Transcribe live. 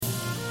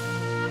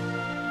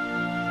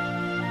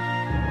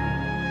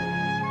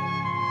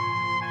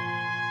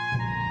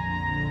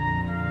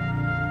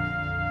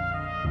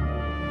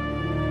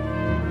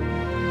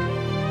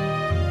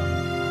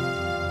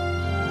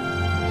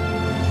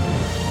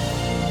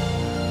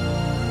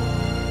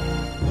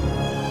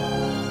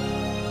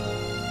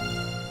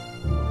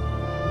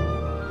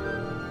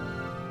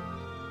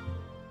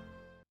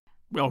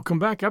Welcome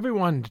back,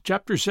 everyone, to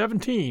Chapter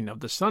 17 of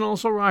The Sun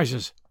Also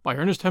Rises by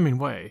Ernest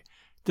Hemingway.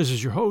 This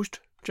is your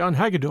host, John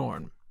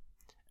Hagedorn.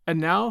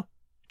 And now,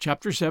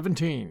 Chapter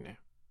 17.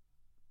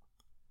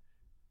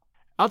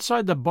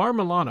 Outside the Bar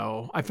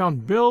Milano, I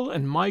found Bill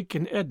and Mike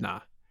and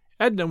Edna.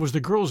 Edna was the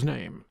girl's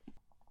name.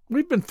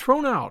 "We've been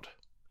thrown out,"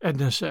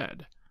 Edna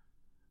said.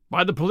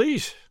 "By the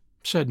police,"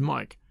 said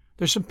Mike.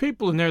 "There's some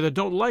people in there that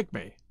don't like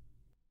me."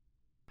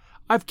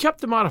 "I've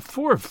kept them out of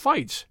 4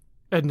 fights,"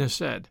 Edna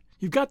said.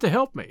 "You've got to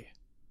help me."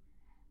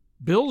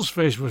 Bill's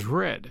face was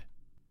red.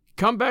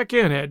 "Come back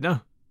in,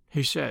 Edna,"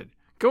 he said.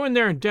 "Go in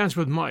there and dance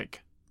with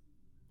Mike."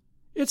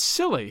 "It's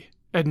silly,"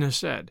 Edna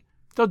said.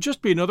 "There'll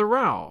just be another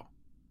row."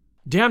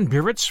 "Damn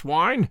Biarritz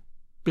swine,"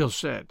 Bill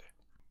said.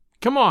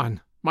 "Come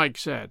on," Mike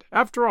said.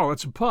 "After all,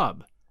 it's a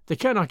pub. They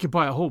can't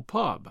occupy a whole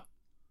pub."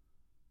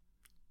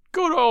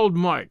 "Good old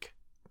Mike,"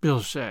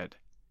 Bill said.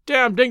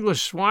 "Damned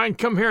English swine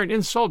come here and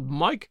insult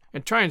Mike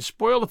and try and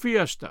spoil the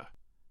fiesta.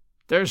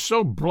 They're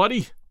so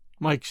bloody,"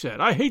 Mike said.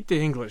 "I hate the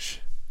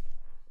English."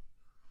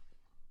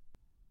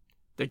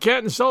 "They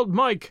can't insult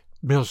Mike,"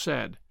 Bill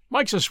said.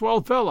 "Mike's a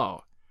swell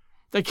fellow.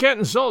 They can't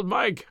insult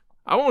Mike.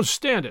 I won't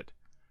stand it.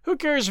 Who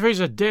cares if he's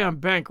a damn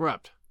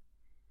bankrupt?"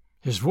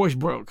 His voice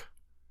broke.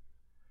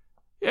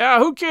 "Yeah,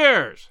 who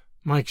cares?"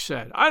 Mike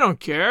said. "I don't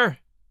care.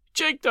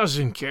 Jake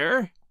doesn't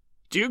care.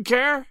 Do you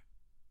care?"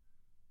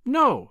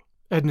 "No,"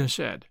 Edna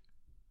said.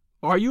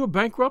 "Are you a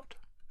bankrupt?"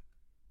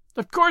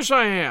 "Of course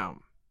I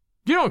am.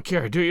 You don't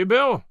care, do you,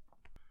 Bill?"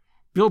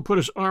 Bill put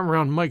his arm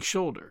around Mike's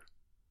shoulder.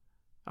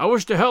 "I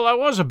wish to hell I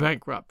was a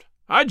bankrupt.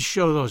 I'd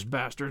show those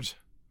bastards."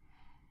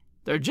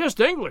 "They're just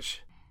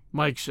English,"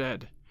 Mike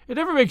said. "It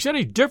never makes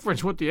any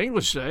difference what the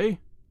English say."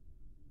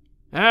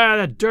 "Ah,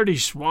 the dirty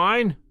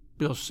swine,"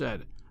 Bill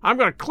said. "I'm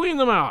going to clean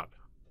them out."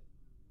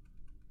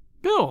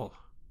 "Bill,"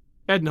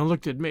 Edna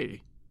looked at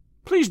me.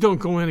 "Please don't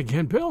go in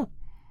again, Bill.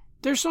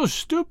 They're so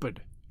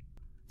stupid."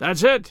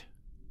 "That's it,"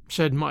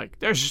 said Mike.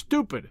 "They're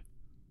stupid.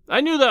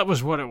 I knew that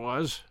was what it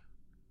was."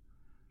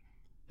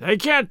 They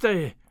can't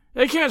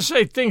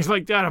say things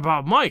like that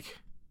about Mike,"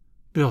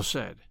 Bill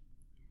said.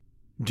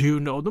 "Do you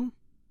know them?"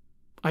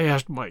 I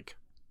asked Mike.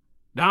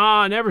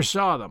 "Nah, I never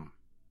saw them.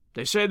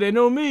 They say they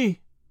know me."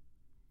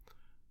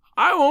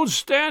 "I won't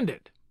stand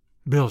it,"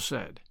 Bill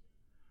said.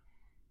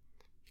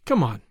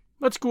 "Come on,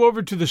 let's go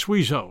over to the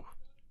Suizo,"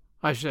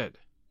 I said.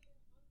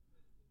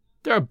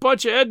 "They're a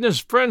bunch of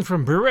Edna's friends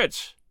from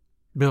Biarritz,"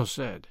 Bill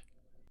said.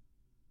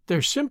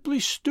 "They're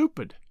simply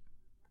stupid,"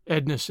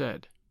 Edna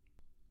said.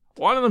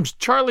 "One of them's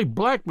Charlie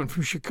Blackman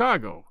from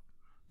Chicago,"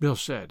 Bill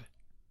said.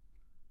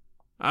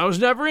 "I was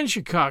never in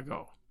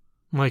Chicago,"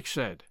 Mike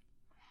said.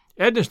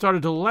 Edna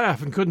started to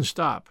laugh and couldn't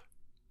stop.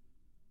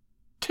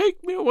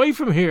 "Take me away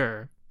from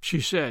here,"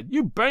 she said.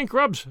 "You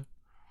bankrupts."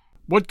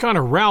 "What kind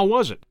of row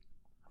was it?"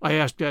 I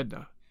asked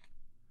Edna.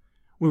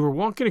 We were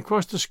walking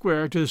across the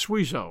square to the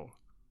Suizo.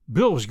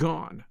 Bill was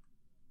gone.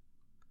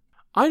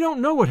 "I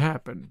don't know what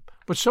happened,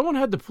 but someone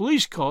had the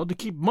police called to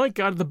keep Mike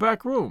out of the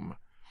back room.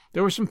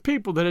 There were some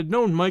people that had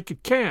known Mike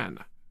at Cannes.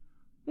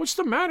 What's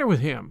the matter with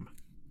him?"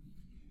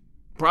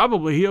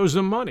 "Probably he owes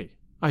them money,"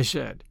 I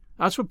said.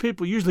 "That's what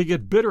people usually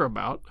get bitter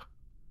about."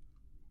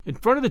 In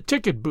front of the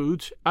ticket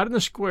booths, out in the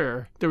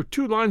square, there were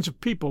 2 lines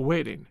of people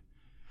waiting.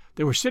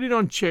 They were sitting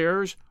on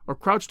chairs or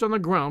crouched on the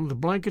ground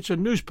with blankets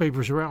and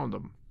newspapers around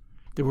them.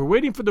 They were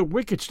waiting for the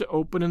wickets to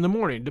open in the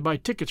morning to buy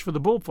tickets for the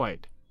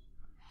bullfight.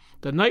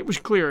 The night was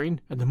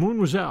clearing and the moon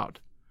was out.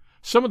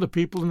 Some of the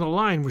people in the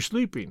line were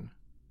sleeping.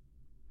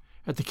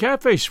 At the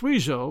Café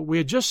Suizo, we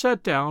had just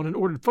sat down and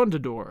ordered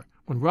Fundador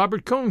when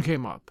Robert Cohn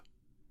came up.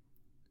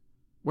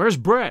 "Where's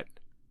Brett?"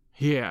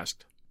 he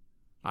asked.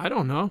 "I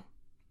don't know."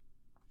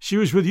 "She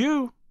was with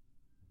you."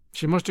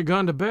 "She must have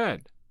gone to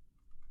bed."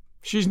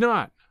 "She's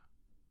not."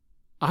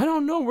 "I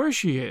don't know where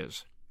she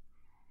is."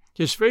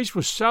 His face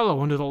was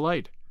sallow under the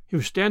light. He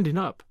was standing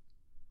up.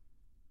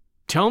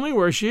 "Tell me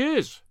where she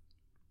is."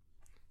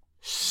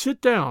 "Sit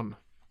down,"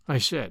 I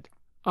said.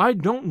 "I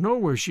don't know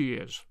where she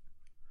is."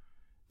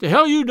 "The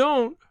hell you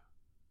don't."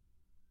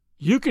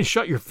 "You can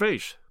shut your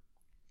face."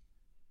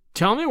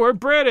 "Tell me where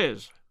Brett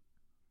is."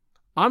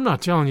 "I'm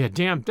not telling you a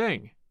damn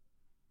thing."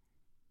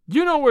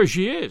 "You know where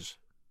she is."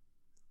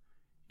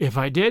 "If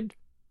I did,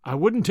 I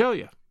wouldn't tell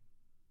you."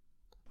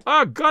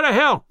 "Oh, go to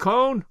hell,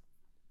 Cohn,"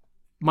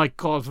 Mike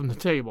called from the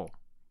table.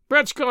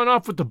 "Brett's gone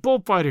off with the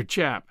bullfighter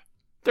chap.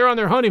 They're on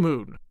their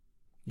honeymoon."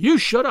 "You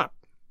shut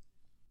up."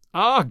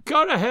 "Oh,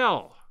 go to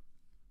hell,"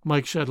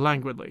 Mike said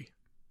languidly.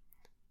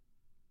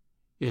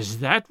 "Is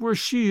that where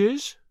she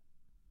is?"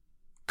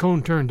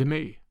 Cohn turned to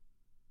me.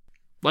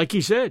 "Like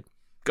he said,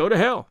 go to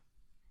hell."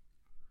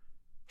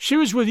 "She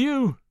was with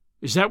you.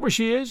 Is that where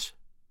she is?"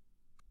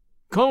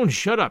 "Cohn,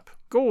 shut up.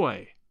 Go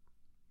away."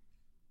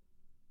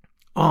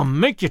 "I'll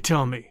make you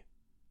tell me."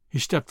 He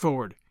stepped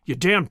forward. "You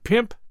damn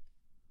pimp."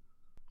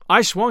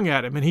 I swung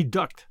at him, and he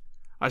ducked.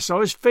 I saw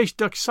his face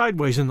duck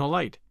sideways in the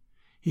light.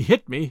 He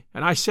hit me,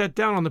 and I sat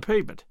down on the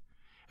pavement.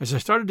 As I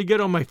started to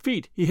get on my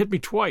feet, he hit me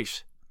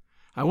twice.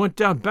 I went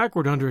down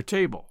backward under a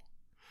table.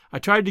 I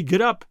tried to get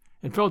up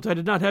and felt I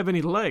did not have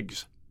any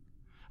legs.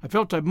 I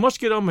felt I must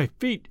get on my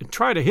feet and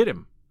try to hit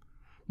him.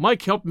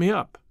 Mike helped me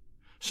up.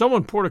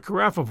 Someone poured a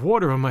carafe of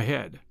water on my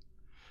head.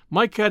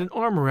 Mike had an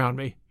arm around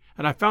me,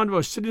 and I found I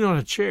was sitting on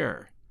a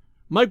chair.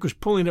 Mike was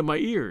pulling at my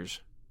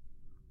ears.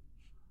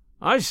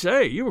 "I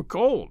say, you were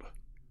cold,"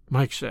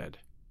 Mike said.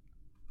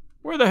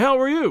 "Where the hell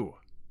were you?"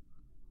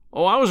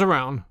 "Oh, I was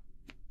around."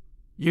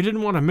 "You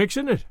didn't want to mix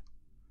in it?"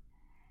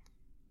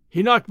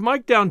 "He knocked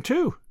Mike down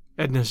too,"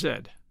 Edna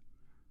said.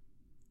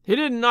 "He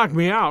didn't knock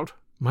me out,"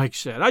 Mike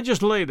said. "I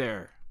just lay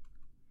there."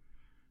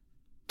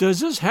 "Does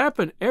this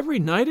happen every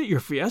night at your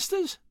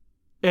fiestas?"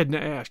 Edna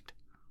asked.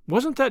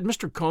 "Wasn't that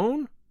Mr.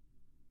 Cohn?"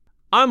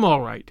 "I'm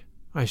all right,"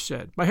 I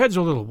said. "My head's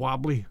a little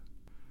wobbly."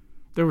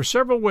 There were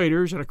several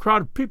waiters and a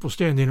crowd of people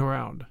standing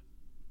around.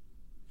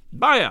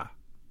 "Baya,"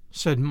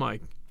 said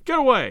Mike. "Get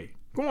away.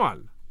 Go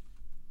on."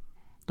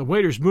 The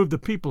waiters moved the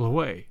people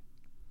away.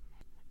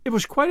 "It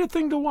was quite a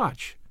thing to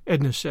watch,"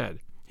 Edna said.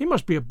 "He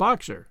must be a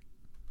boxer."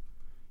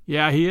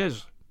 "Yeah, he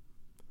is."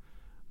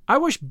 "I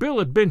wish Bill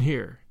had been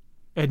here,"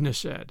 Edna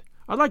said.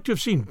 "I'd like to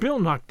have seen Bill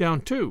knocked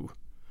down, too.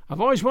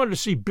 I've always wanted to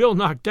see Bill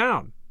knocked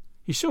down.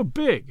 He's so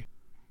big."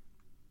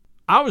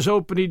 "I was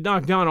hoping he'd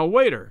knock down a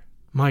waiter,"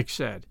 Mike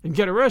said, "and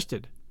get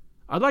arrested.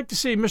 I'd like to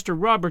see Mr.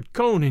 Robert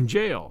Cohn in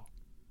jail."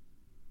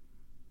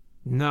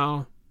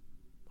 "No,"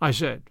 I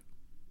said.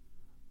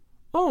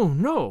 "Oh,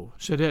 no,"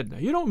 said Edna.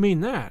 "You don't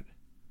mean that."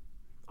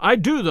 "I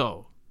do,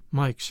 though,"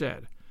 Mike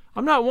said.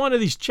 "I'm not one of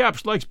these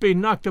chaps likes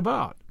being knocked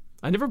about.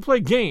 I never play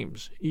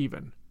games,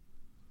 even."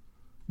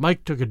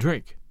 Mike took a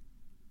drink.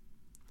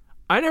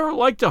 "I never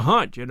liked to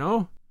hunt, you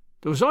know.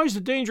 There was always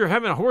the danger of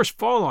having a horse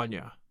fall on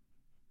you.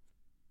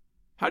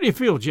 How do you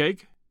feel,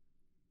 Jake?"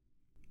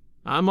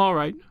 "I'm all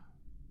right."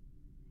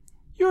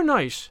 "You're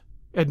nice,"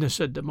 Edna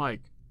said to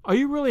Mike. "Are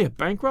you really a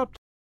bankrupt?"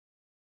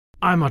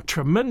 "I'm a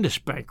tremendous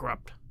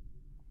bankrupt,"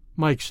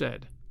 Mike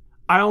said.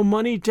 "I owe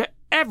money to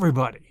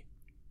everybody.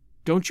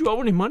 Don't you owe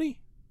any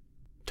money?"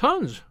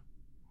 "Tons."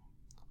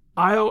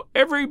 "I owe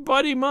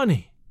everybody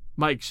money,"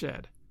 Mike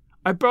said.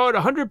 "I borrowed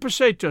 100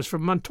 pesetas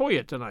from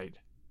Montoya tonight."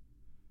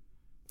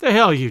 "The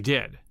hell you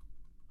did,"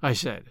 I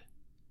said.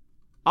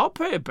 "I'll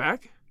pay it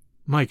back,"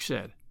 Mike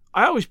said.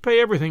 "I always pay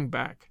everything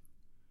back."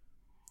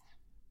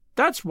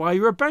 "That's why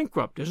you're a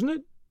bankrupt, isn't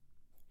it?"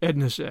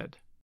 Edna said.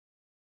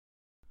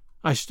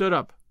 I stood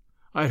up.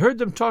 I had heard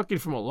them talking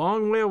from a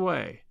long way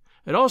away.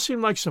 It all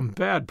seemed like some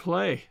bad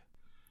play.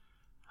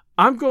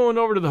 "I'm going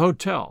over to the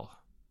hotel,"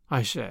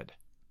 I said.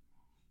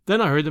 Then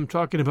I heard them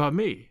talking about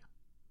me.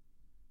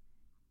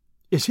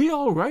 "Is he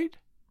all right?"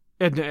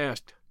 Edna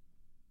asked.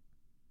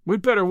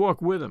 "We'd better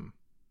walk with him."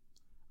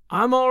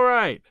 "I'm all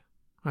right,"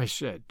 I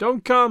said.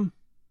 "Don't come.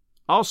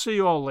 I'll see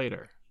you all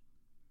later."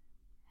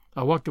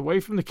 I walked away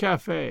from the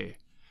cafe.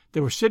 They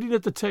were sitting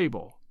at the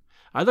table.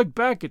 I looked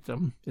back at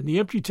them and the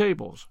empty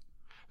tables.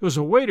 There was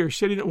a waiter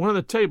sitting at one of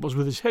the tables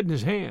with his head in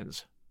his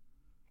hands.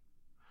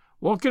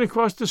 Walking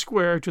across the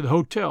square to the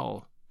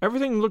hotel,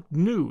 everything looked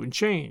new and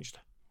changed.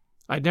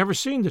 I'd never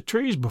seen the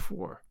trees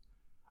before.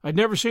 I'd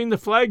never seen the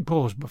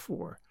flagpoles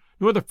before,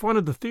 nor the front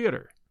of the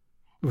theater.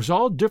 It was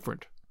all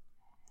different.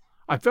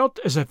 I felt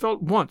as I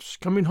felt once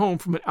coming home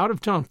from an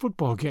out-of-town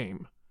football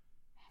game.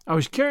 I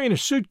was carrying a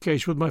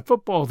suitcase with my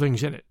football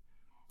things in it,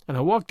 and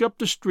I walked up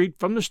the street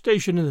from the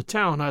station in the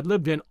town I'd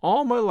lived in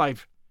all my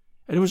life,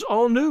 and it was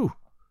all new.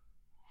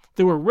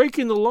 They were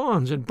raking the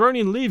lawns and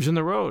burning leaves in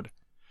the road,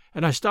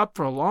 and I stopped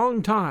for a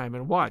long time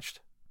and watched.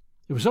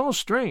 It was all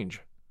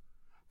strange.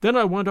 Then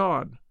I went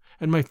on,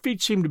 and my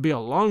feet seemed to be a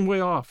long way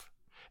off,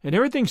 and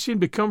everything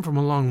seemed to come from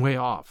a long way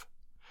off,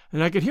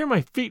 and I could hear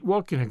my feet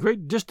walking a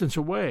great distance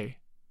away.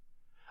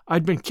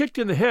 I'd been kicked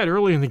in the head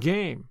early in the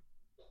game.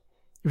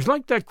 It was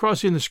like that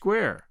crossing the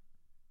square.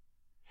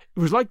 It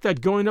was like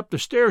that going up the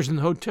stairs in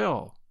the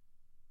hotel.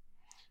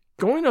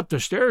 Going up the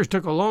stairs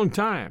took a long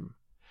time,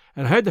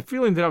 and I had the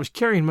feeling that I was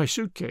carrying my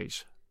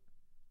suitcase.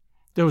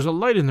 There was a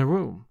light in the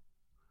room.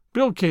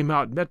 Bill came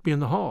out and met me in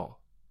the hall.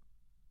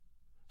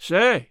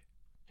 "Say,"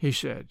 he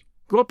said,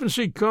 "go up and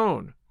see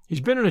Cohn.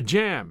 He's been in a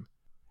jam,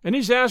 and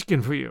he's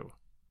asking for you."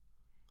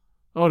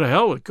 "Oh, to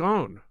hell with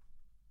Cohn."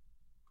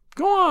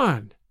 "Go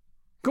on.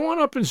 Go on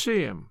up and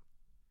see him."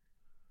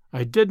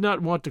 I did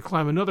not want to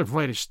climb another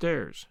flight of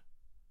stairs.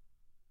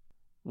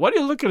 "What are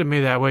you looking at me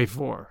that way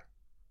for?"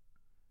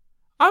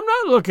 "I'm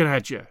not looking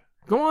at you.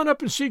 Go on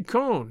up and see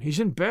Cohn. He's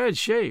in bad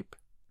shape."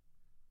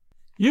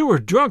 "You were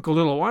drunk a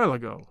little while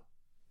ago,"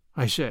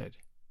 I said.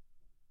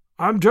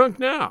 "I'm drunk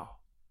now,"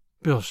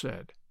 Bill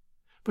said.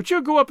 "But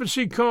you'll go up and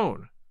see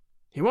Cohn.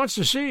 He wants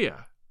to see you."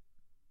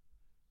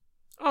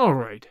 "All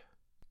right."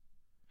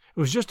 It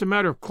was just a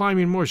matter of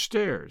climbing more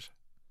stairs.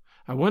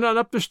 I went on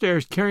up the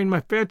stairs carrying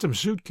my phantom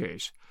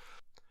suitcase.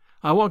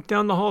 I walked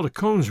down the hall to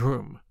Cohn's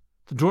room.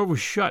 The door was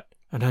shut,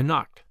 and I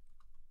knocked.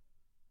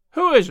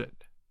 "Who is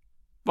it?"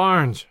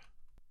 "Barnes."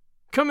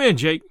 "Come in,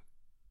 Jake."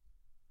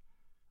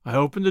 I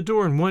opened the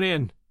door and went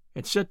in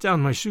and set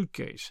down my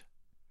suitcase.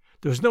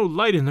 There was no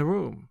light in the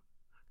room.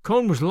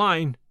 Cohn was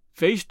lying,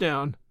 face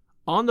down,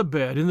 on the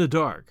bed in the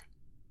dark.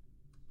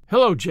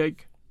 "Hello,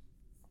 Jake."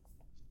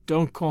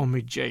 "Don't call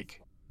me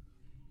Jake."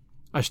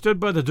 I stood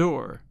by the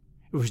door.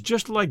 It was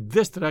just like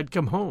this that I'd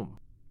come home.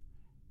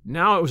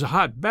 Now it was a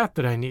hot bath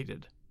that I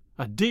needed,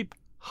 a deep,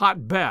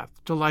 hot bath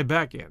to lie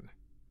back in.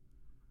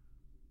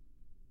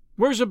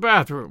 "Where's the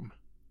bathroom?"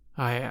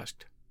 I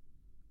asked.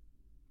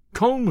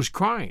 Cone was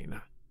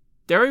crying.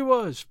 There he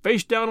was,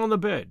 face down on the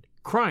bed,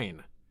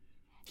 crying.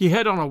 He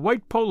had on a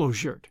white polo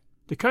shirt,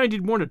 the kind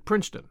he'd worn at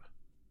Princeton.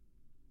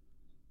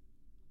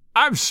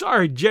 "I'm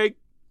sorry, Jake.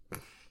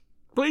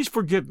 Please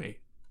forgive me."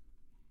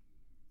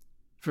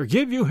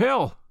 "Forgive you,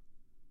 hell.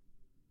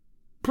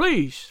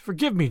 Please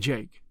forgive me,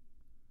 Jake."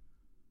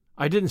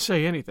 I didn't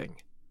say anything.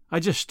 I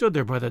just stood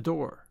there by the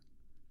door.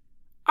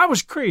 I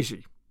was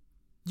crazy.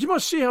 You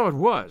must see how it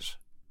was.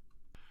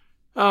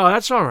 "Oh,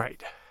 that's all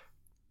right."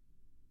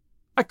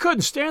 I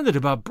couldn't stand it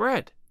about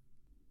Brett.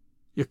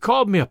 "You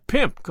called me a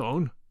pimp,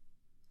 Cone."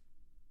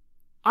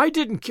 I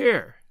didn't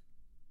care.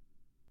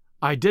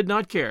 I did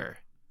not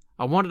care.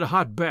 I wanted a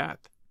hot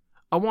bath.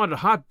 I wanted a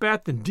hot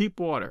bath in deep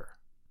water.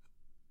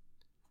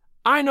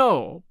 "I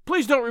know.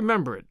 Please don't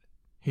remember it,"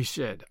 he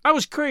said. "I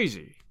was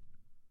crazy."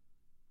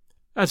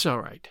 "That's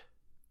all right."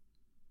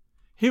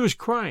 He was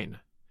crying.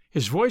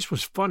 His voice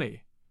was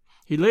funny.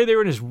 He lay there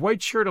in his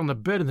white shirt on the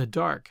bed in the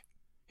dark,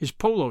 his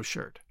polo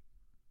shirt.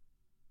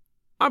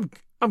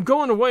 I'm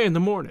going away in the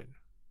morning."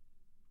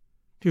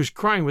 He was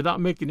crying without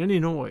making any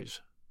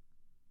noise.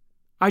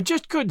 "I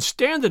just couldn't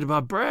stand it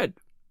about Brett.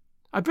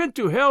 I've been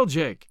through hell,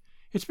 Jake.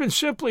 It's been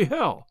simply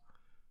hell.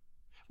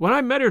 When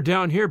I met her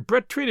down here,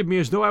 Brett treated me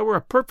as though I were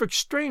a perfect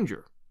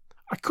stranger.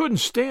 I couldn't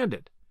stand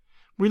it.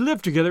 We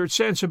lived together at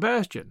San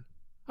Sebastian.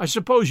 I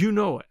suppose you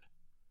know it.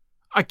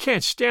 I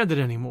can't stand it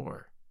any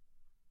more."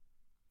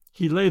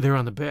 He lay there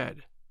on the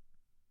bed.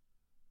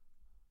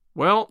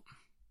 "Well,"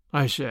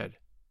 I said,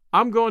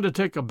 "I'm going to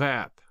take a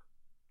bath."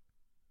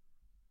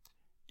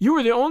 "You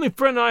were the only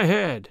friend I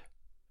had,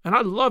 and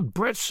I loved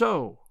Brett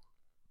so."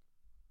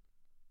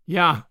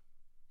 "Yeah,"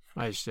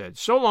 I said.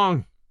 "So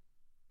long."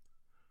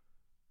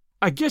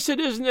 "I guess it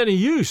isn't any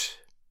use,"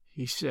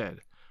 he said.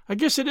 "I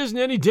guess it isn't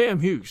any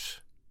damn use."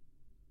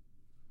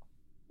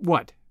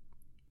 "What?"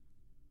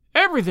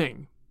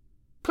 "Everything.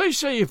 Please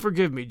say you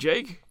forgive me,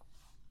 Jake."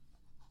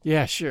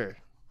 "Yeah, sure,"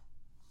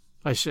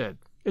 I said.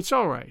 "It's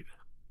all right."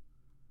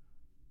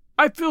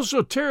 "I feel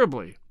so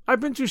terribly. I've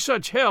been through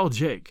such hell,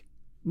 Jake.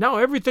 Now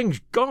everything's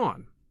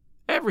gone.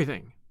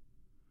 Everything."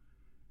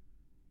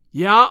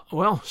 "Yeah,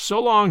 well, so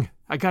long.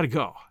 I gotta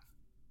go."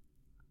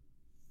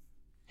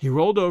 He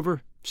rolled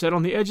over, sat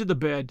on the edge of the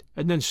bed,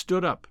 and then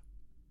stood up.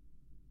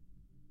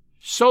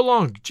 "So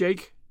long,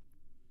 Jake,"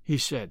 he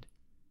said.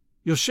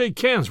 "You'll shake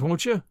hands,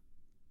 won't you?"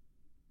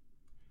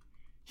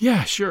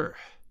 "Yeah, sure.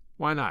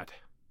 Why not?"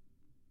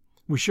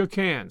 We shook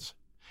hands.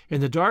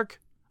 In the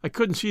dark, I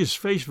couldn't see his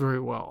face very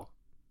well.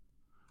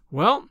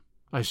 "Well,"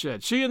 I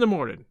said, "see you in the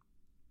morning."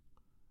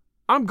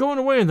 "I'm going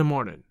away in the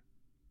morning."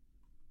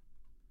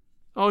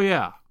 "Oh,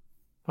 yeah,"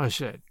 I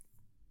said.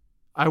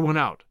 I went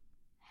out.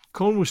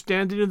 Cone was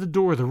standing in the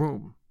door of the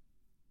room.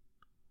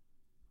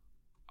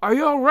 "Are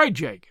you all right,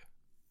 Jake?"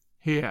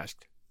 he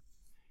asked.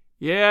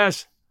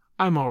 "Yes,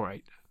 I'm all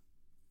right."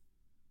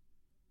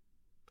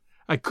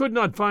 I could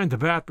not find the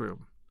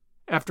bathroom.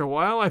 After a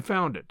while I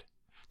found it.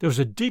 There was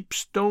a deep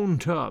stone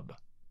tub.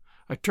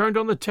 I turned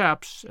on the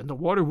taps, and the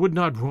water would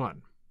not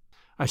run.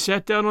 I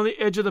sat down on the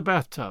edge of the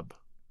bathtub.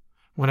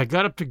 When I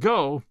got up to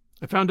go,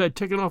 I found I'd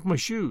taken off my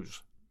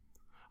shoes.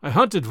 I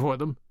hunted for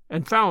them,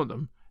 and found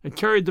them, and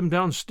carried them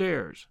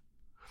downstairs.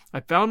 I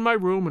found my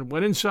room and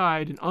went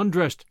inside and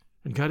undressed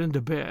and got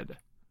into bed.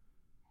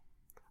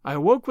 I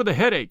awoke with a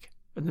headache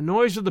and the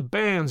noise of the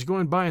bands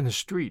going by in the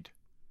street.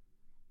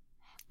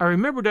 I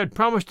remembered I'd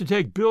promised to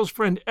take Bill's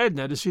friend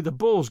Edna to see the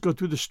bulls go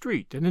through the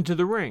street and into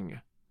the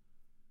ring.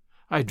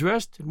 I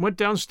dressed and went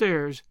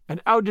downstairs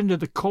and out into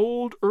the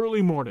cold,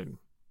 early morning.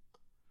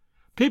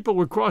 People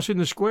were crossing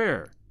the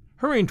square,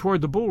 hurrying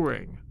toward the bull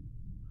ring.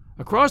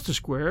 Across the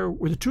square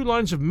were the two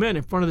lines of men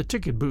in front of the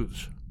ticket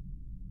booths.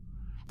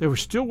 They were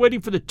still waiting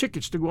for the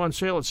tickets to go on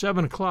sale at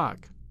 7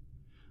 o'clock.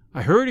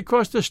 I hurried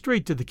across the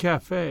street to the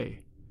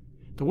cafe.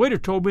 The waiter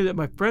told me that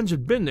my friends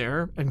had been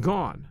there and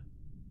gone.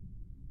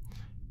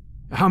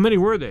 "How many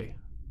were they?"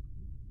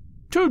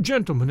 "2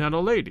 gentlemen and a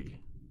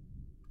lady."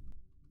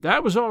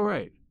 That was all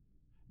right.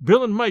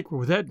 Bill and Mike were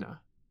with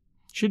Edna.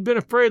 She'd been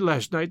afraid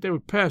last night they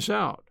would pass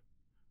out.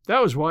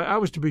 That was why I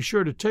was to be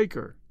sure to take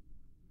her.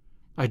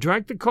 I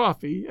drank the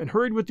coffee and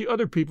hurried with the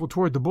other people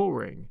toward the bull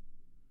ring.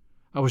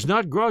 I was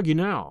not groggy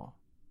now.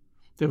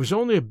 There was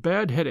only a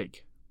bad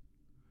headache.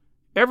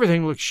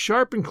 Everything looked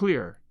sharp and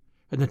clear,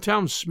 and the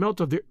town smelt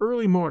of the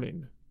early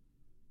morning.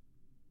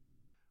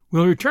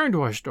 We'll return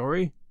to our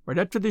story right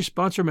after these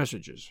sponsor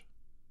messages.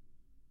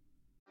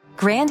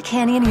 Grand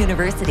Canyon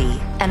University,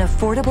 an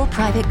affordable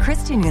private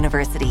Christian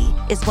university,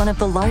 is one of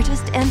the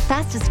largest and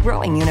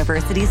fastest-growing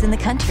universities in the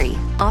country,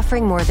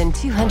 offering more than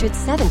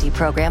 270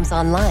 programs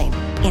online.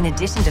 In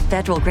addition to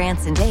federal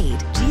grants and aid,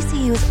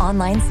 GCU's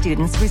online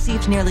students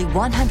received nearly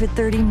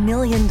 $130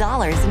 million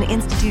in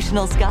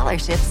institutional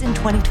scholarships in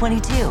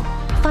 2022.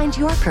 Find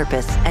your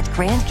purpose at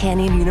Grand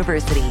Canyon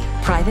University.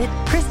 Private,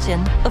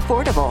 Christian,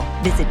 affordable.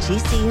 Visit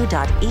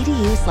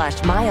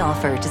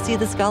gcu.edu/myoffer to see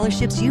the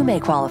scholarships you may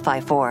qualify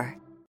for.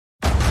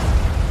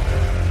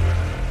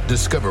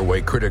 Discover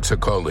why critics are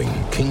calling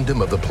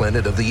Kingdom of the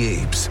Planet of the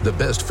Apes the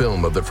best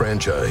film of the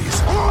franchise.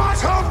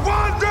 What a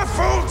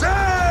wonderful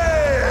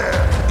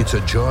day! It's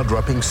a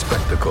jaw-dropping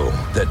spectacle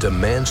that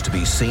demands to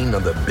be seen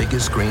on the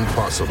biggest screen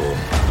possible.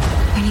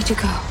 We need to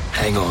go.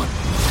 Hang on.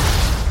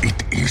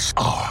 It is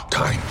our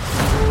time.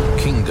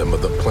 Kingdom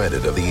of the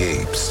Planet of the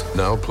Apes.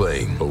 Now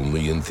playing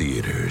only in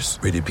theaters.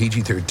 Rated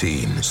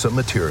PG-13. Some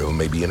material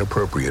may be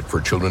inappropriate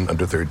for children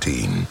under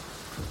 13.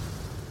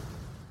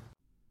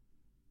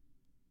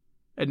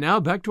 And now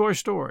back to our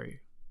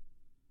story.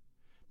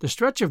 The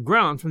stretch of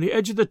ground from the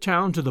edge of the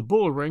town to the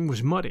bull ring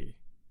was muddy.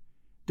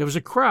 There was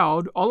a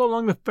crowd all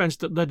along the fence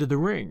that led to the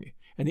ring,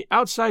 and the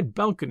outside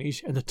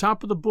balconies and the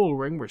top of the bull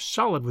ring were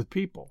solid with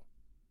people.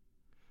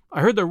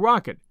 I heard the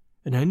rocket,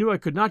 and I knew I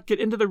could not get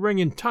into the ring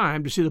in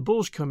time to see the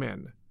bulls come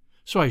in,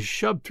 so I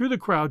shoved through the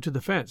crowd to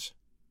the fence.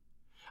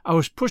 I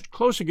was pushed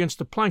close against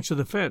the planks of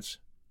the fence.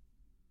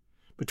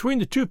 Between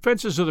the two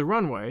fences of the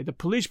runway, the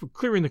police were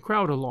clearing the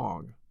crowd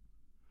along.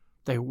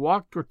 They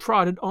walked or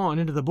trotted on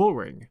into the bull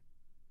ring.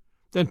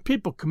 Then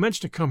people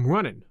commenced to come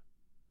running.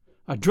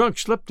 A drunk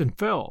slipped and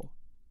fell.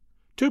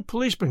 2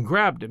 policemen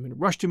grabbed him and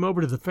rushed him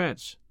over to the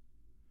fence.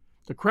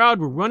 The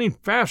crowd were running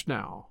fast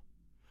now.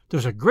 There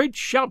was a great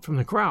shout from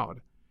the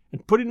crowd,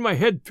 and putting my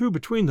head through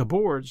between the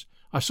boards,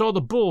 I saw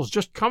the bulls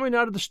just coming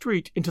out of the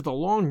street into the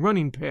long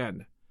running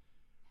pen.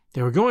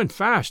 They were going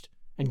fast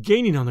and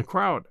gaining on the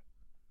crowd.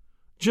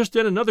 Just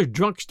then another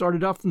drunk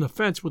started off from the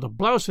fence with a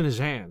blouse in his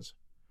hands.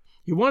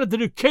 He wanted to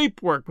do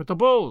cape work with the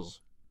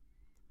bulls.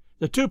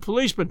 The 2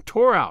 policemen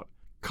tore out,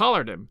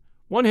 collared him,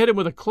 one hit him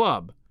with a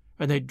club,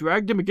 and they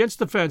dragged him against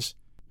the fence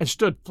and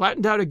stood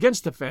flattened out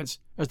against the fence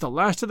as the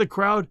last of the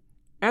crowd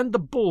and the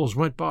bulls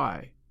went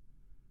by.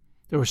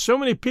 There were so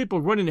many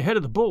people running ahead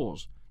of the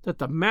bulls that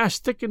the mass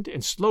thickened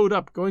and slowed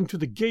up going through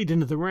the gate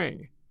into the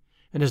ring,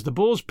 and as the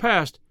bulls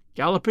passed,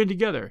 galloping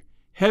together,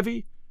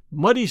 heavy,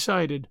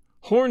 muddy-sided,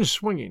 horns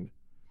swinging,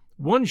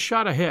 one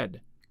shot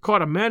ahead,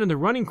 caught a man in the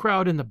running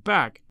crowd in the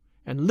back,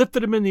 and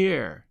lifted him in the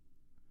air.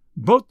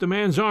 Both the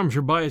man's arms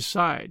were by his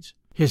sides.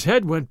 His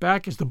head went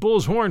back as the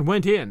bull's horn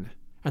went in,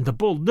 and the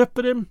bull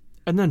lifted him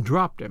and then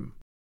dropped him.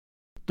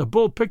 The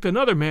bull picked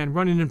another man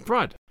running in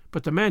front,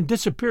 but the man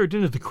disappeared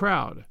into the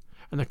crowd,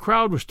 and the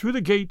crowd was through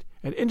the gate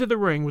and into the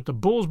ring with the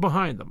bulls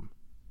behind them.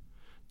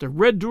 The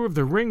red door of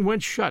the ring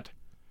went shut.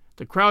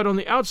 The crowd on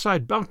the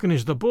outside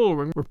balconies of the bull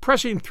ring were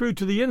pressing through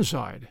to the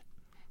inside.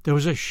 There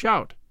was a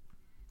shout,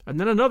 and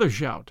then another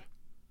shout.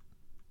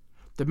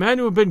 The man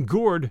who had been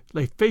gored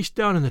lay face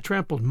down in the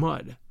trampled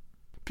mud.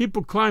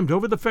 People climbed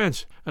over the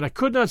fence, and I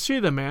could not see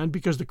the man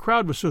because the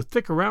crowd was so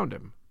thick around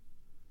him.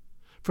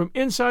 From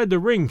inside the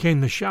ring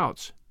came the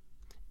shouts.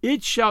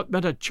 Each shout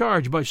meant a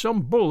charge by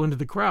some bull into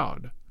the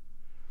crowd.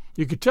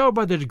 You could tell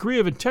by the degree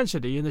of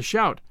intensity in the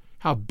shout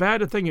how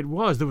bad a thing it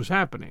was that was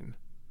happening.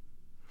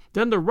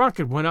 Then the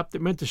rocket went up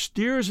that meant the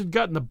steers had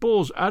gotten the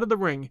bulls out of the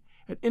ring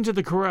and into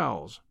the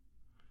corrals.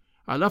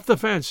 I left the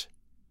fence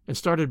and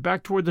started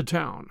back toward the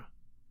town.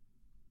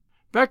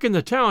 Back in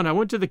the town, I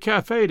went to the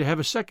cafe to have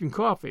a second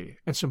coffee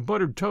and some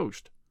buttered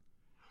toast.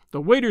 The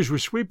waiters were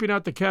sweeping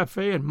out the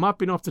cafe and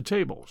mopping off the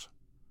tables.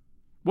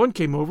 One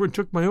came over and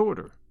took my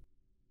order.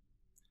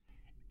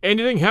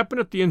 Anything happen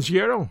at the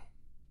Encierro?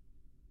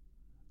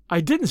 I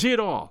didn't see it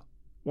all.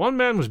 One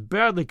man was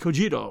badly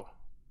cogito.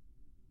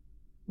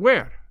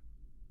 Where?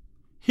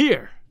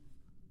 Here.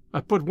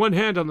 I put one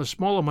hand on the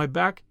small of my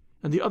back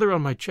and the other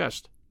on my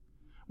chest,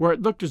 where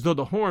it looked as though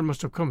the horn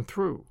must have come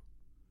through.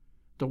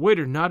 The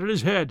waiter nodded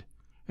his head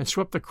and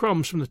swept the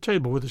crumbs from the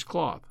table with his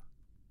cloth.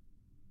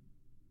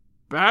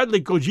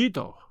 Badly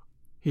cogito,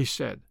 he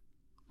said.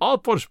 All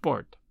for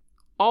sport.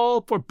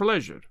 All for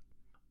pleasure.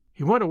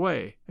 He went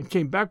away and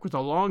came back with a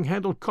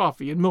long-handled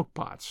coffee in milk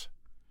pots.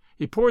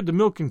 He poured the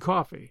milk and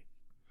coffee.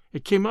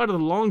 It came out of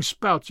the long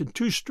spouts in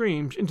 2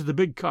 streams into the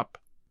big cup.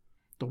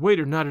 The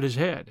waiter nodded his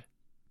head.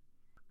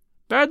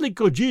 Badly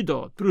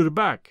cogito through the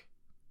back,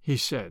 he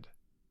said.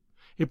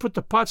 He put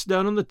the pots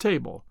down on the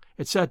table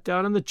and sat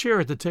down on the chair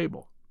at the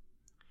table.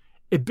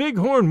 A big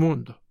horn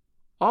wound.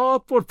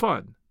 All for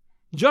fun.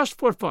 Just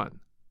for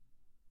fun.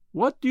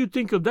 What do you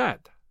think of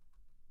that?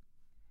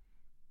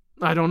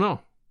 I don't know.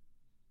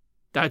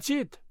 That's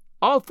it.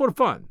 All for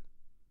fun.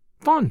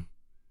 Fun,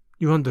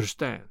 you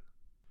understand.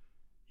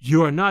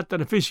 You are not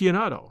an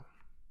aficionado.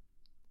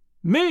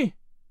 Me?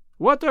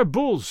 What are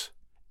bulls?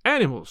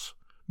 Animals.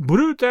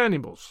 Brute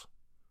animals.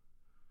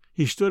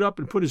 He stood up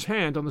and put his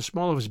hand on the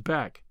small of his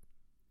back.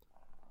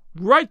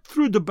 Right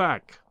through the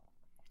back.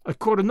 A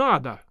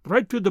coronada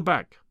right through the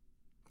back.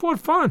 For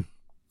fun,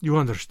 you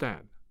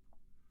understand.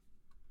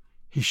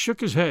 He shook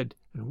his head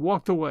and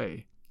walked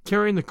away,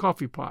 carrying the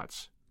coffee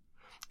pots.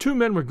 2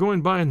 men were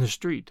going by in the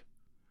street.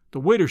 The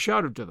waiter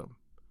shouted to them.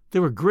 They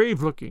were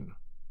grave-looking.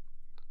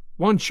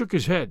 One shook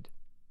his head.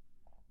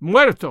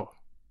 Muerto,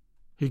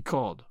 he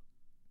called.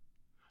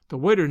 The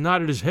waiter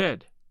nodded his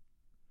head.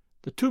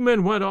 The two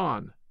men went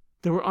on.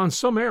 They were on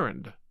some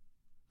errand.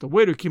 The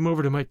waiter came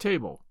over to my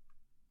table.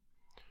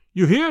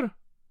 "You hear?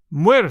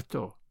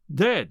 Muerto.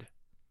 Dead.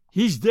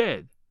 He's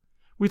dead.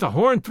 With a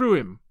horn through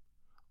him.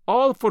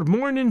 All for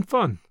morning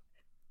fun.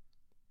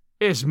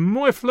 Es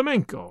muy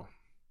flamenco."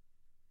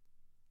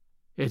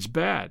 "It's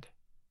bad."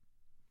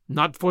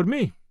 "Not for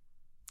me,"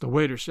 the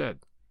waiter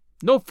said.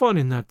 "No fun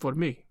in that for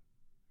me."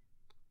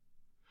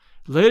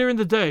 Later in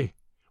the day,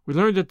 we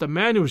learned that the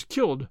man who was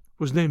killed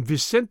was named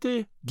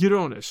Vicente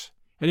Girones,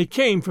 and he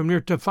came from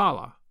near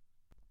Tafalla.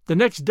 The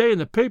next day in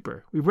the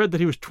paper, we read that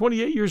he was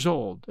 28 years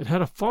old and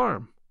had a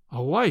farm,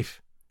 a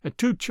wife, and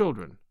 2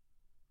 children.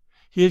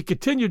 He had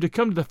continued to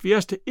come to the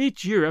fiesta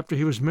each year after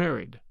he was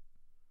married.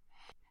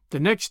 The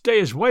next day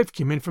his wife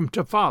came in from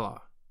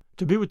Tafalla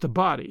to be with the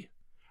body,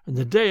 and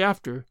the day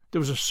after there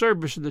was a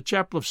service in the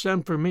chapel of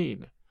San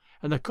Fermin,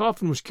 and the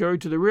coffin was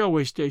carried to the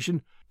railway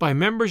station by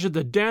members of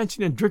the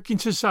Dancing and Drinking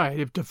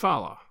Society of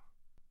Tafalla.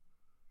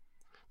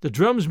 The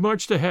drums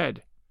marched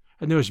ahead,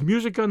 and there was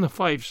music on the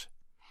fifes,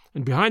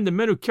 and behind the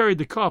men who carried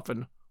the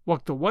coffin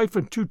walked the wife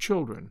and 2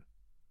 children.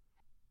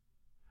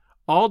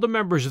 All the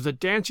members of the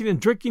Dancing and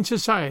Drinking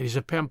Societies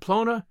of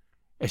Pamplona,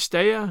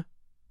 Estella,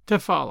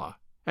 Tafalla,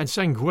 and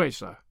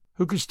Sangüesa,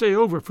 who could stay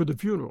over for the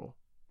funeral.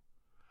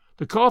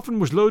 The coffin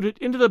was loaded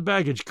into the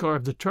baggage car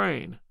of the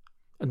train,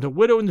 and the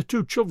widow and the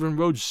 2 children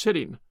rode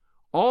sitting,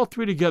 all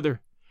 3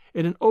 together,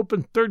 in an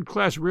open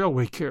third-class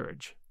railway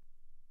carriage.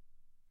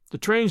 The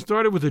train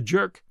started with a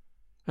jerk,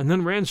 and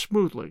then ran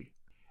smoothly,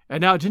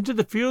 and out into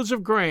the fields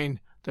of grain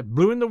that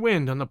blew in the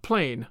wind on the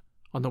plain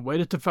on the way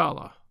to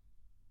Tafalla.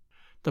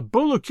 The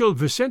bull who killed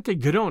Vicente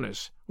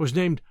Girones was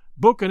named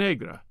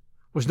Bocanegra,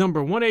 was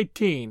number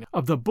 118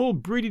 of the bull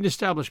breeding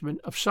establishment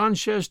of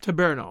Sanchez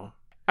Taberno,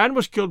 and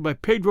was killed by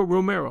Pedro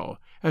Romero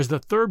as the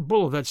 3rd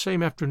bull of that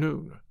same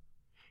afternoon.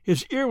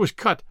 His ear was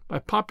cut by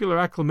popular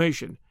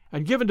acclamation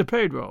and given to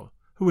Pedro,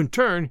 who in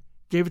turn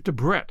gave it to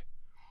Brett,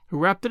 who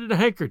wrapped it in a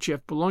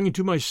handkerchief belonging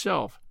to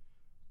myself,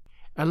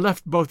 and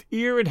left both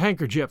ear and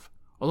handkerchief,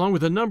 along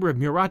with a number of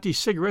Murati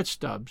cigarette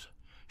stubs,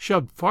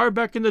 shoved far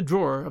back in the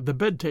drawer of the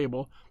bed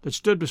table that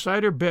stood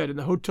beside her bed in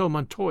the Hotel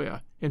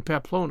Montoya in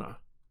Pamplona.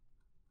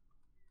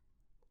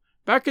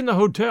 Back in the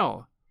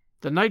hotel,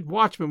 the night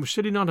watchman was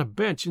sitting on a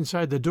bench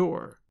inside the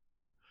door.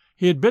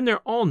 He had been there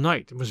all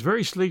night and was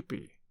very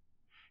sleepy.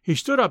 He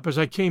stood up as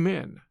I came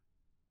in.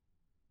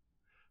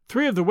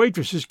 3 of the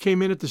waitresses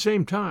came in at the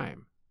same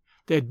time.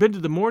 They had been to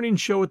the morning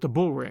show at the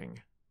Bull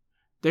Ring.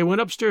 They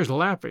went upstairs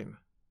laughing.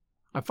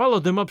 I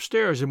followed them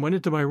upstairs and went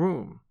into my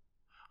room.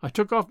 I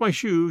took off my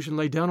shoes and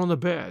lay down on the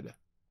bed.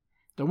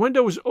 The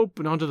window was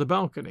open onto the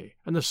balcony,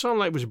 and the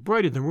sunlight was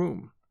bright in the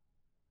room.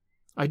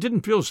 I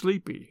didn't feel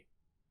sleepy.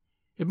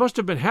 It must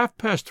have been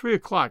 3:30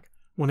 o'clock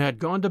when I had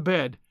gone to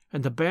bed,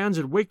 and the bands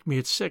had waked me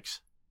at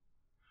 6.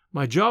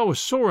 My jaw was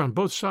sore on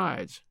both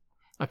sides.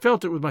 I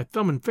felt it with my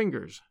thumb and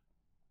fingers.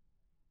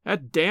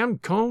 That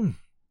damned Cohn!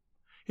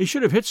 He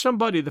should have hit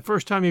somebody the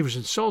first time he was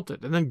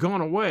insulted, and then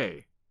gone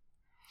away.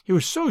 He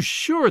was so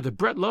sure that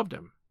Brett loved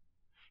him.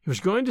 He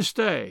was going to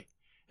stay,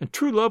 and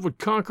true love would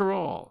conquer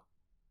all.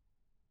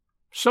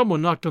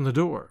 Someone knocked on the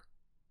door.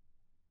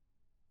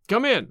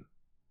 "Come in."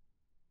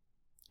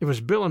 It was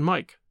Bill and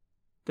Mike.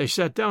 They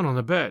sat down on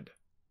the bed.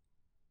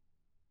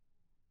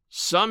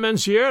 "Some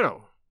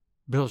encierro,"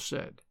 Bill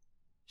said.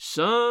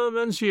 "Some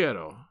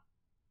encierro."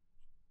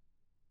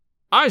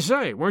 "I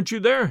say, weren't you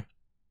there?"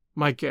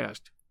 Mike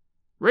asked.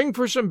 "Ring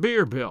for some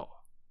beer, Bill."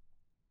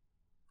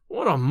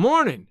 "What a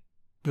morning,"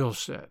 Bill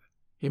said.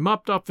 He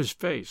mopped off his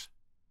face.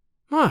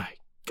 "My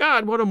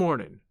God, what a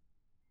morning.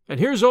 And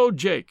here's old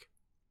Jake.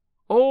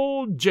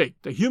 Old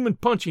Jake, the human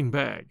punching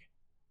bag."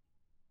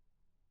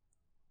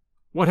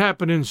 "What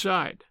happened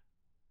inside?"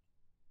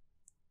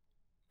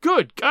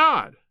 "Good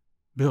God,"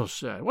 Bill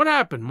said. "What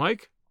happened,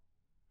 Mike?"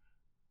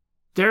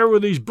 "There were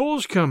these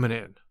bulls coming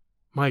in,"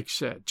 Mike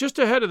said. "Just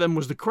ahead of them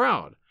was the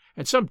crowd,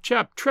 and some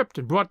chap tripped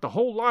and brought the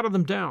whole lot of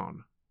them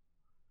down.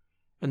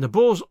 And the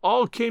bulls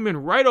all came in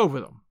right over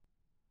them.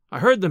 I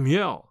heard them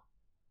yell."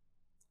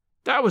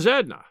 "That was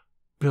Edna,"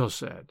 Bill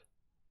said.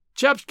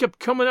 "Chaps kept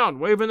coming out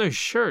and waving their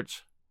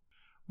shirts.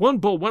 One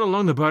bull went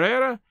along the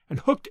barrera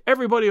and hooked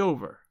everybody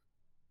over."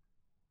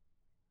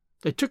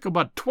 "They took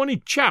about 20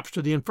 chaps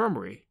to the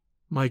infirmary,"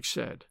 Mike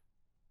said.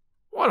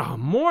 "What a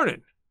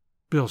morning,"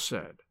 Bill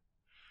said.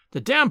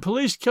 "The damn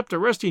police kept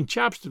arresting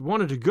chaps that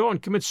wanted to go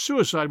and commit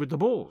suicide with the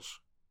bulls."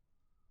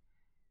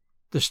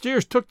 "The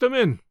steers took them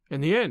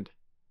in the end,"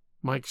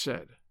 Mike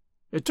said.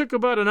 "It took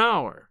about an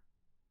hour."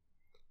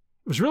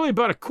 "It was really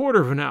about a quarter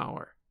of an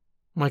hour,"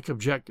 Mike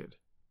objected.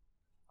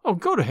 "Oh,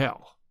 go to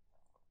hell,"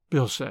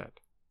 Bill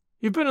said.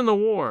 "You've been in the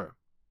war.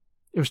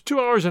 It was 2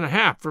 hours and a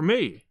half for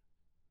me."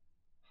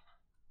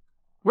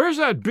 "Where's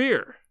that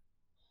beer?"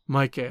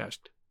 Mike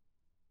asked.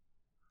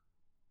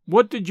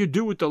 "What did you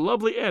do with the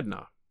lovely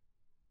Edna?"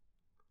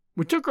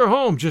 "We took her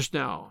home just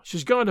now.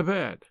 She's gone to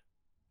bed."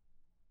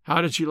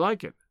 "How did she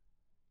like it?"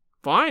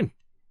 "Fine.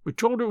 We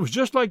told her it was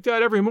just like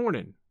that every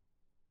morning."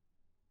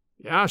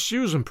 "Yeah, she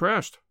was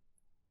impressed,"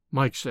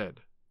 Mike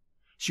said.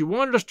 She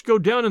wanted us to go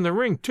down in the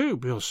ring, too,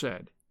 Bill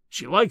said.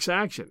 She likes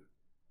action.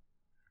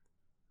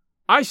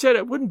 I said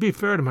it wouldn't be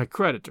fair to my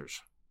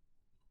creditors.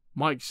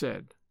 Mike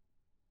said,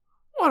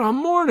 "What a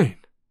morning,"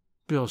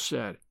 Bill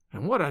said,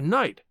 "and what a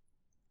night."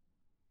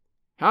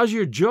 "How's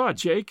your jaw,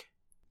 Jake?"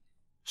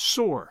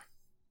 "Sore."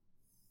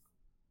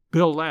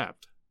 Bill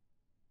laughed.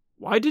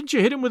 "Why didn't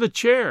you hit him with a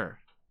chair?"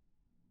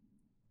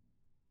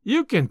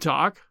 "You can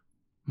talk,"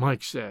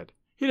 Mike said.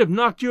 "He'd have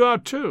knocked you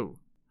out, too.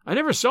 I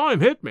never saw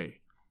him hit me.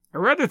 I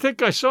rather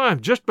think I saw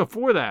him just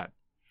before that,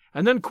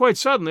 and then quite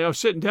suddenly I was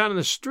sitting down in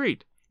the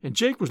street, and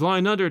Jake was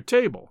lying under a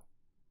table."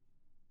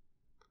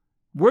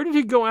 "Where did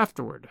he go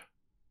afterward?"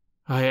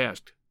 I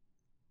asked.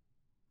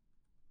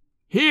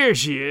 "Here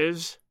she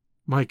is,"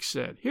 Mike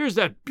said. "Here's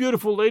that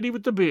beautiful lady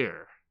with the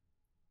beer."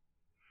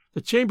 The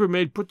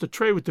chambermaid put the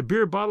tray with the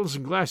beer bottles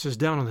and glasses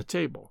down on the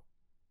table.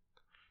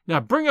 "Now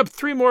bring up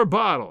 3 more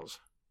bottles,"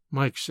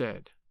 Mike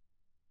said.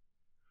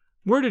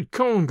 "Where did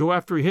Cone go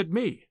after he hit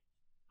me?"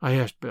 I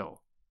asked Bill.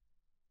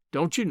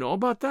 "Don't you know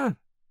about that?"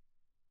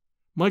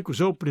 Mike was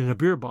opening a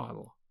beer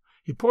bottle.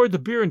 He poured the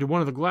beer into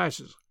one of the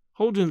glasses,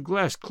 holding the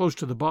glass close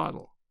to the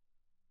bottle.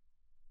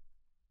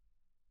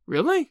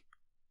 "Really?"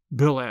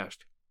 Bill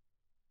asked.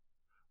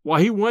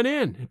 "Why, he went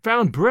in and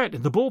found Brett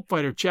and the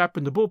bullfighter chap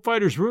in the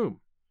bullfighter's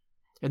room,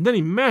 and then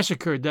he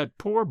massacred that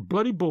poor,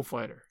 bloody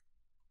bullfighter."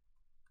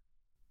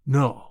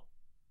 "No."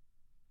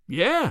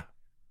 "Yeah."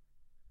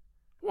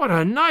 "What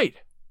a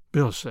night,"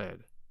 Bill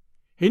said.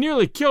 "He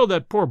nearly killed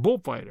that poor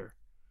bullfighter.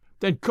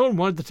 Then Cone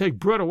wanted to take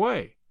Brett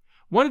away.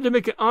 Wanted to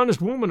make an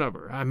honest woman of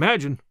her, I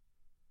imagine.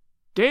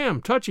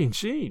 Damn touching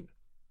scene."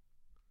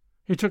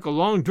 He took a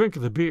long drink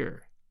of the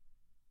beer.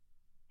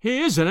 "He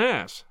is an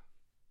ass."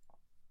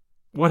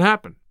 "What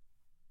happened?"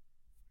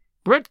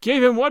 "Brett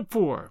gave him what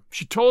for.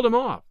 She told him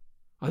off.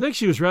 I think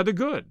she was rather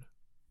good."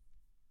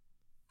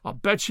 "I'll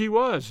bet she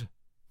was,"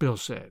 Bill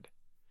said.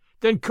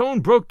 "Then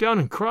Cone broke down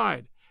and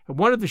cried, and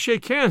wanted to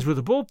shake hands with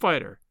the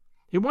bullfighter.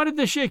 He wanted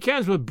to shake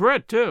hands with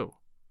Brett, too."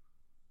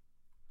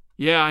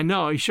 "Yeah, I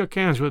know. He shook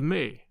hands with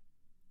me."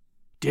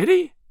 "Did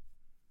he?"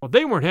 "Well,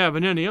 they weren't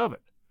having any of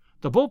it.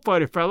 The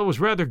bullfighter fellow was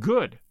rather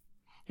good.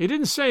 He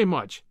didn't say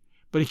much,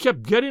 but he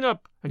kept getting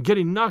up and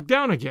getting knocked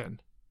down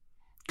again.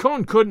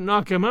 Cone couldn't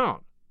knock him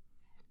out.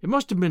 It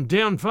must have been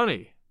damn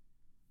funny."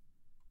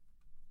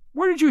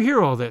 "Where did you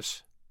hear all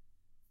this?"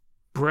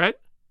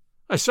 "Brett.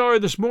 I saw her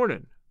this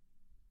morning."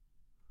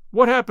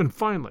 "What happened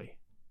finally?"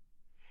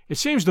 "It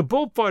seems the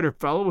bullfighter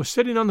fellow was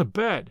sitting on the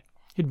bed.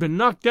 He'd been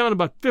knocked down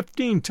about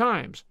 15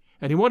 times,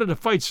 and he wanted to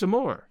fight some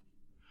more.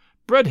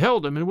 Brett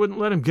held him and wouldn't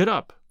let him get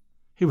up.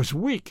 He was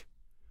weak,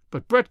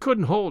 but Brett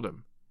couldn't hold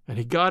him, and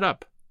he got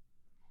up.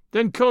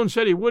 Then Cone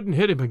said he wouldn't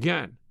hit him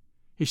again.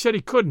 He said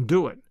he couldn't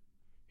do it.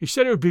 He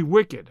said it would be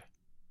wicked.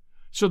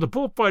 So the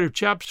bullfighter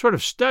chap sort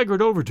of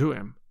staggered over to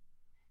him.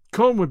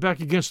 Cone went back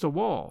against the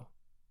wall.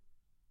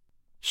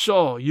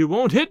 "So you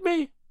won't hit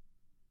me?"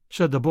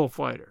 said the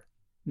bullfighter.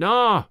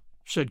 "No,"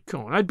 said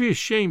Cone. "I'd be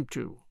ashamed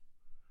to."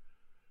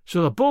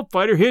 So the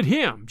bullfighter hit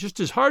him just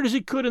as hard as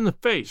he could in the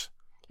face,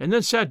 and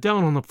then sat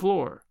down on the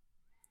floor.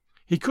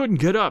 He couldn't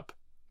get up,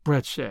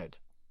 Brett said.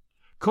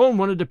 Cone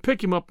wanted to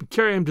pick him up and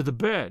carry him to the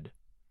bed.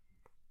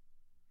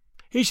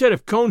 He said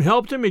if Cone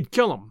helped him, he'd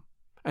kill him,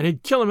 and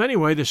he'd kill him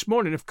anyway this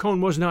morning if Cone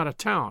wasn't out of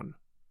town.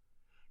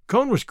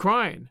 Cone was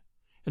crying,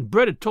 and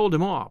Brett had told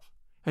him off,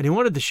 and he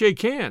wanted to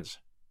shake hands,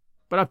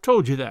 but I've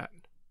told you that.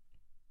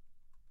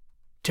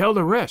 "Tell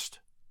the rest,"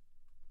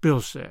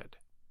 Bill said.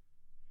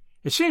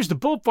 "It seems the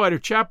bullfighter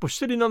chap was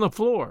sitting on the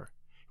floor.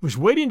 He was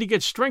waiting to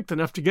get strength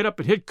enough to get up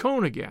and hit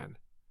Cone again.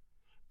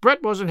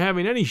 Brett wasn't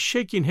having any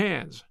shaking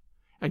hands,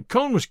 and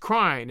Cone was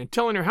crying and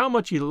telling her how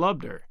much he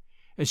loved her,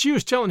 and she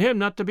was telling him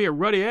not to be a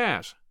ruddy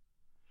ass.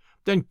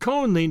 Then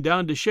Cone leaned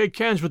down to shake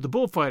hands with the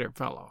bullfighter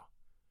fellow.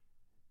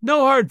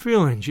 No hard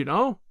feelings, you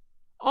know.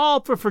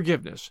 All for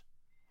forgiveness.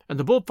 And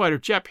the bullfighter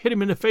chap hit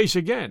him in the face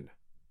again."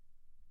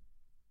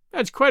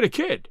 "That's quite a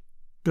kid,"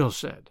 Bill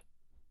said.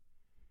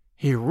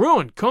 "He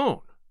ruined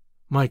Cone,"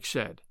 Mike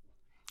said.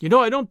 "You know,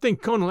 I don't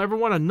think Cone will ever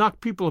want to knock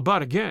people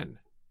about again."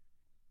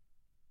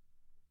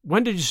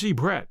 "When did you see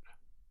Brett?"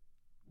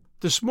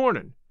 "This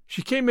morning.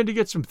 She came in to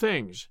get some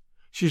things.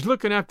 She's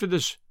looking after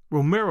this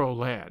Romero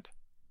lad."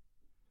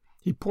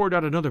 He poured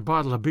out another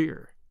bottle of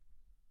beer.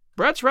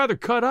 "Brett's rather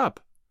cut up,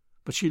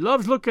 but she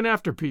loves looking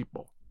after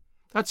people.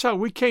 That's how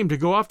we came to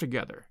go off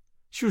together.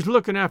 She was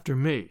looking after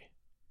me."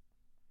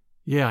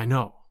 "Yeah, I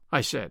know,"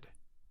 I said.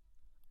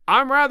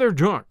 "I'm rather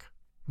drunk,"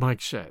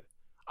 Mike said.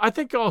 "I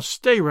think I'll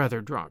stay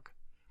rather drunk.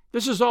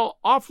 This is all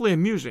awfully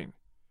amusing,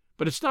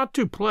 but it's not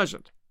too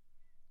pleasant.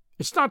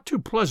 It's not too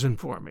pleasant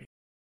for me."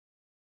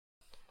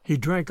 He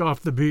drank off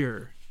the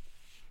beer.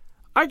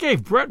 "I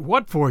gave Brett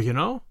what for, you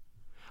know.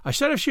 I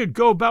said if she'd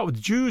go about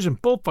with Jews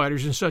and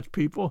bullfighters and such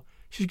people,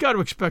 she's got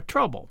to expect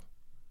trouble."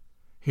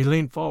 He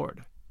leaned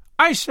forward.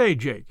 "I say,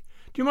 Jake,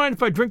 do you mind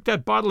if I drink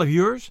that bottle of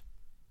yours?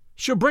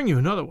 She'll bring you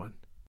another one."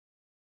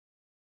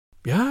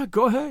 "Yeah,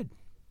 go ahead,"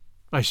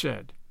 I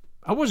said.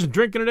 I wasn't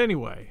drinking it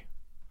anyway.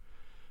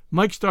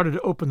 Mike started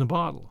to open the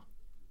bottle.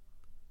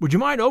 "Would you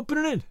mind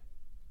opening it?"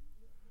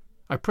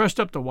 I pressed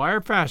up the wire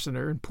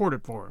fastener and poured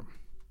it for him.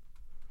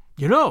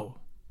 You know,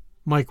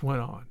 Mike went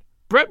on,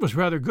 Brett was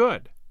rather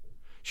good.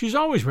 She's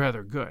always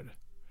rather good.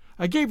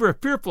 I gave her a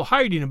fearful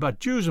hiding about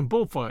Jews and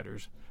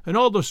bullfighters and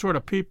all those sort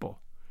of people.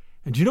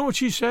 And do you know what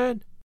she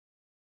said?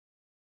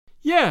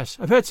 Yes,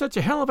 I've had such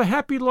a hell of a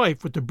happy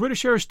life with the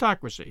British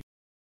aristocracy.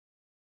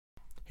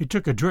 He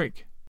took a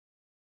drink.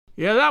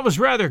 Yeah, that was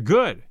rather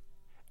good.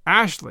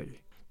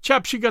 Ashley,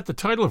 chap she got the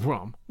title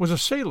from, was a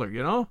sailor,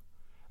 you know,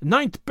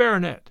 9th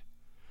Baronet.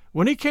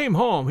 When he came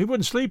home, he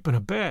wouldn't sleep in a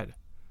bed.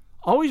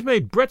 Always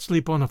made Brett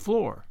sleep on the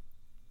floor.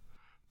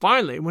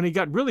 Finally, when he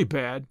got really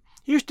bad,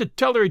 he used to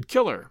tell her he'd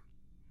kill her.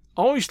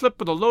 Always slept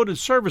with a loaded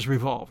service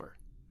revolver.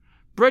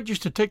 Brett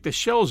used to take the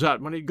shells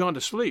out when he'd gone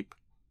to sleep.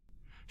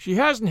 She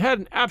hasn't had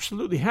an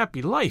absolutely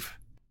happy life.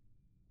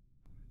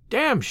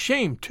 Damn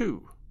shame,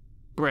 too.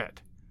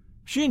 Brett.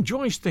 She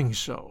enjoys things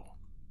so.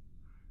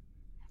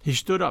 He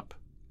stood up.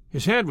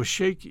 His hand was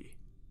shaky.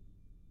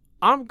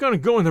 I'm going to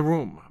go in the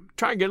room.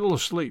 Try and get a little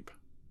sleep.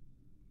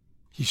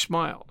 He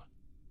smiled.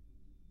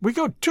 We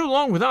go too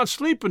long without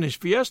sleep in these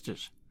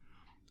fiestas.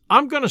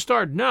 I'm going to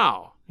start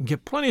now and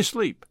get plenty of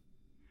sleep.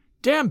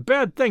 Damn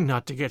bad thing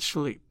not to get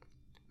sleep.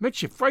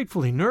 Makes you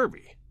frightfully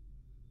nervy.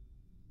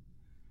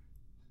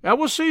 I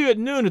will see you at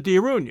noon at the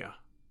Arunia,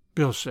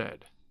 Bill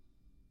said.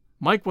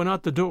 Mike went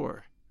out the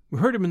door. We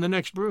heard him in the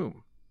next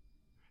room.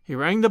 He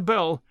rang the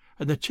bell,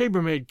 and the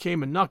chambermaid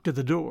came and knocked at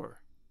the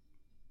door.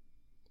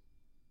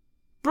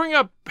 Bring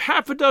up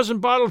 6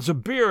 bottles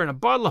of beer and a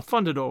bottle of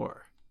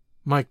Fundador,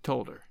 Mike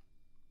told her.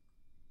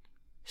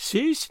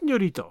 Si,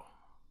 señorito.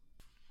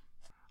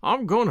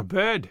 I'm going to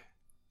bed,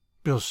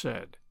 Bill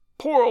said.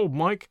 Poor old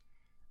Mike.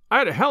 I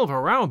had a hell of a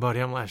row about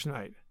him last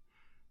night.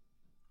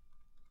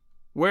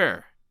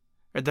 Where?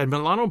 At that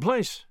Milano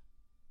place?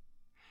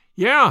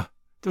 Yeah,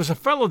 there was a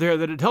fellow there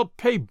that had helped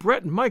pay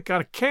Brett and Mike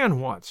out of Cannes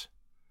once.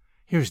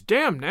 He was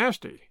damn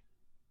nasty.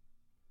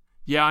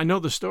 Yeah, I know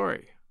the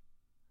story.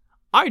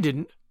 I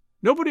didn't.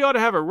 Nobody ought to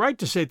have a right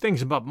to say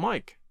things about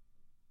Mike.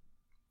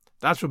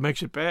 That's what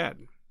makes it bad.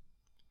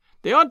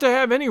 They ought to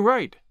have any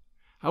right.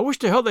 I wish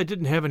to hell they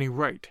didn't have any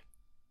right.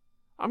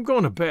 I'm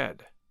going to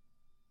bed.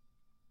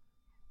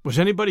 Was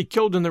anybody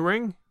killed in the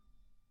ring?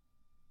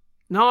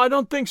 No, I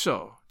don't think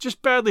so.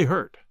 Just badly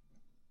hurt.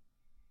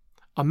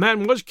 A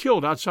man was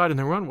killed outside in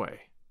the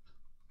runway.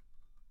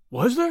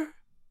 Was there?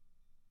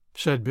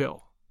 Said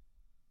Bill.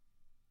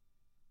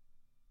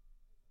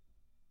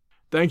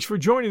 Thanks for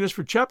joining us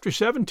for Chapter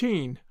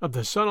 17 of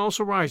The Sun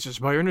Also Rises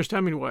by Ernest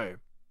Hemingway.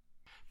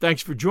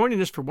 Thanks for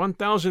joining us for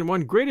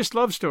 1001 Greatest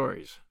Love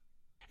Stories.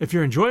 If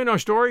you're enjoying our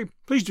story,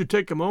 please do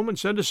take a moment and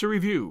send us a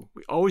review.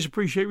 We always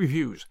appreciate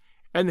reviews,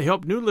 and they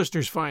help new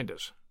listeners find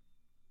us.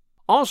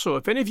 Also,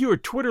 if any of you are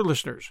Twitter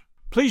listeners,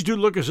 please do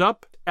look us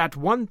up at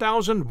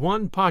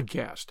 1001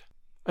 Podcast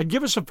and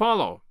give us a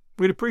follow.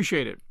 We'd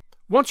appreciate it.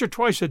 Once or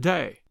twice a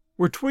day,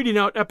 we're tweeting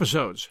out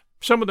episodes.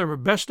 Some of them are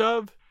best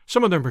of,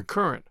 some of them are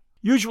current,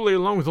 usually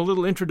along with a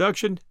little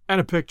introduction and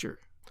a picture.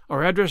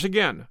 Our address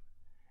again,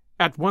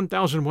 at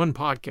 1001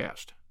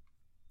 Podcast.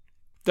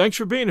 Thanks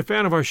for being a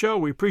fan of our show.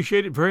 We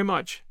appreciate it very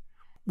much.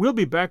 We'll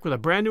be back with a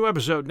brand new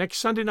episode next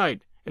Sunday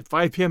night at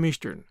 5 p.m.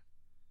 Eastern.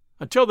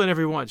 Until then,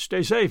 everyone,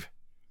 stay safe,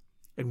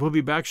 and we'll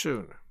be back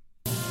soon.